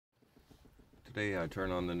Today I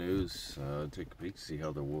turn on the news, take a peek, see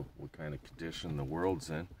how what kind of condition the world's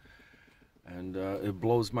in, and it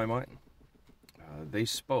blows my mind. They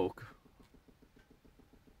spoke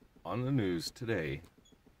on the news today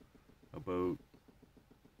about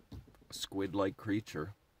a squid-like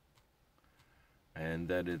creature, and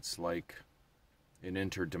that it's like an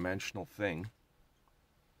interdimensional thing,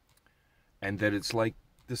 and that it's like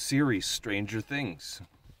the series Stranger Things.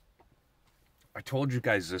 I told you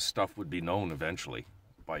guys this stuff would be known eventually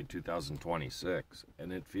by 2026,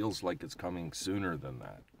 and it feels like it's coming sooner than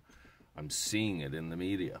that. I'm seeing it in the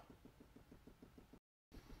media.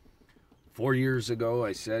 4 years ago,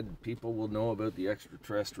 I said people will know about the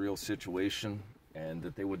extraterrestrial situation, and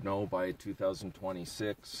that they would know by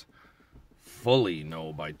 2026, fully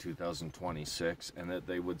know by 2026, and that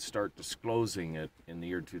they would start disclosing it in the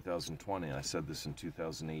year 2020. I said this in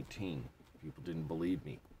 2018. People didn't believe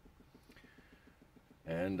me.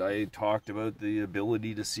 And I talked about the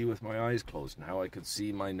ability to see with my eyes closed and how I could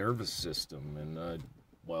see my nervous system and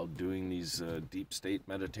while doing these deep state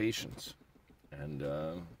meditations. And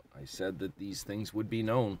I said that these things would be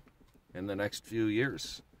known in the next few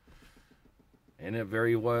years. And it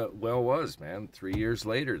very well was, man. 3 years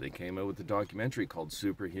later, they came out with a documentary called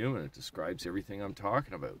Superhuman. It describes everything I'm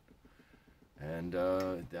talking about. And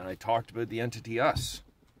then I talked about the entity Us.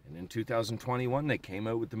 And in 2021, they came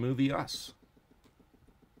out with the movie Us.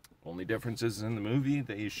 Only difference is in the movie,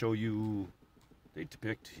 they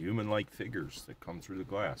depict human-like figures that come through the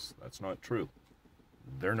glass. That's not true.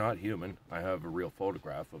 They're not human. I have a real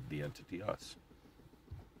photograph of the entity Us.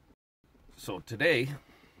 So today,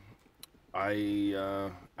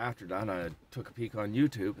 after that, I took a peek on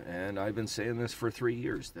YouTube, and I've been saying this for 3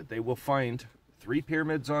 years, that they will find 3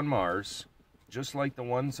 pyramids on Mars, just like the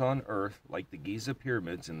ones on Earth, like the Giza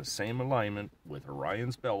pyramids, in the same alignment with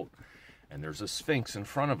Orion's belt. And there's a Sphinx in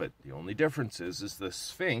front of it. The only difference is the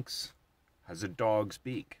Sphinx has a dog's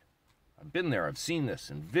beak. I've been there. I've seen this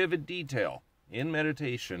in vivid detail. In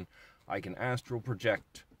meditation, I can astral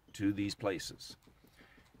project to these places.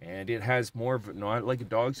 And it has more of, not like a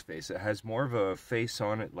dog's face, it has more of a face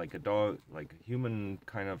on it, like a dog, like a human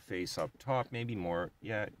kind of face up top, maybe more,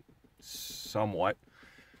 yeah, somewhat.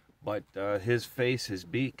 But his face, his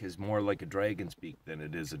beak, is more like a dragon's beak than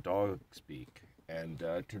it is a dog's beak. And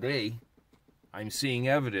today, I'm seeing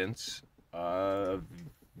evidence.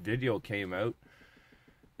 Video came out,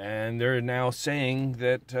 and they're now saying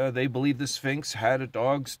that they believe the Sphinx had a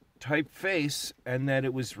dog's type face and that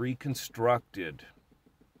it was reconstructed.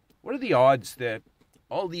 What are the odds that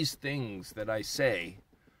all these things that I say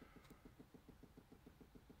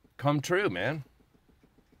come true, man?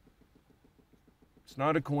 It's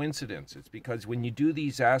not a coincidence. It's because when you do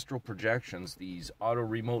these astral projections, these auto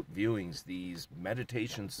remote viewings, these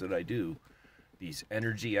meditations that I do, these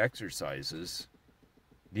energy exercises,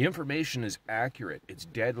 the information is accurate. It's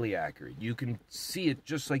deadly accurate. You can see it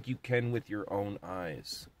just like you can with your own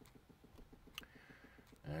eyes.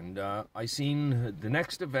 And I seen the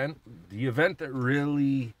next event, the event that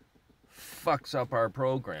really fucks up our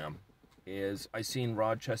program, is I seen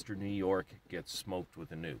Rochester, New York get smoked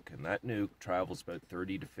with a nuke. And that nuke travels about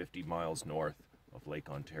 30 to 50 miles north of Lake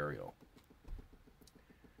Ontario.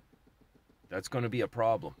 That's going to be a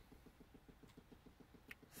problem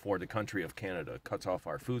for the country of Canada. It cuts off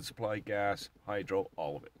our food supply, gas, hydro,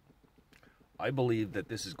 all of it. I believe that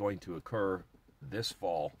this is going to occur this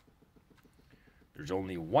fall. There's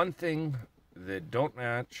only one thing that don't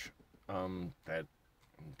match, that I'm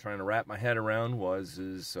trying to wrap my head around,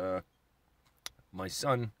 is my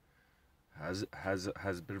son has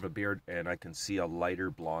a bit of a beard, and I can see a lighter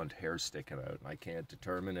blonde hair sticking out. And I can't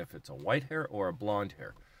determine if it's a white hair or a blonde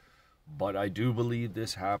hair. But I do believe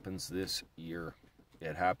this happens this year.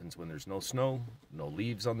 It happens when there's no snow, no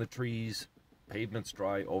leaves on the trees, pavements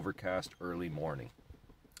dry, overcast, early morning.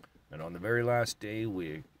 And on the very last day,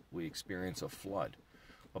 we experience a flood.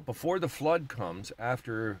 But before the flood comes,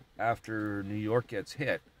 after New York gets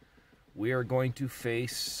hit, we are going to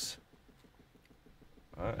face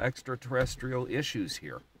extraterrestrial issues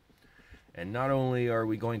here. And not only are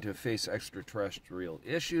we going to face extraterrestrial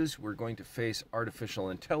issues, we're going to face artificial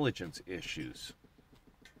intelligence issues.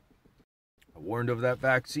 I warned of that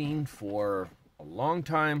vaccine for a long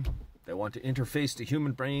time. They want to interface the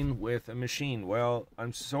human brain with a machine. Well,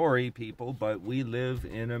 I'm sorry, people, but we live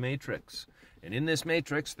in a matrix. And in this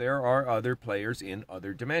matrix, there are other players in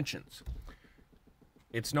other dimensions.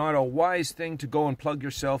 It's not a wise thing to go and plug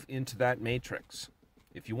yourself into that matrix.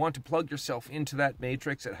 If you want to plug yourself into that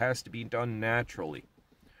matrix, it has to be done naturally.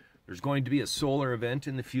 There's going to be a solar event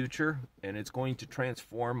in the future, and it's going to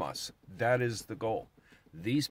transform us. That is the goal. These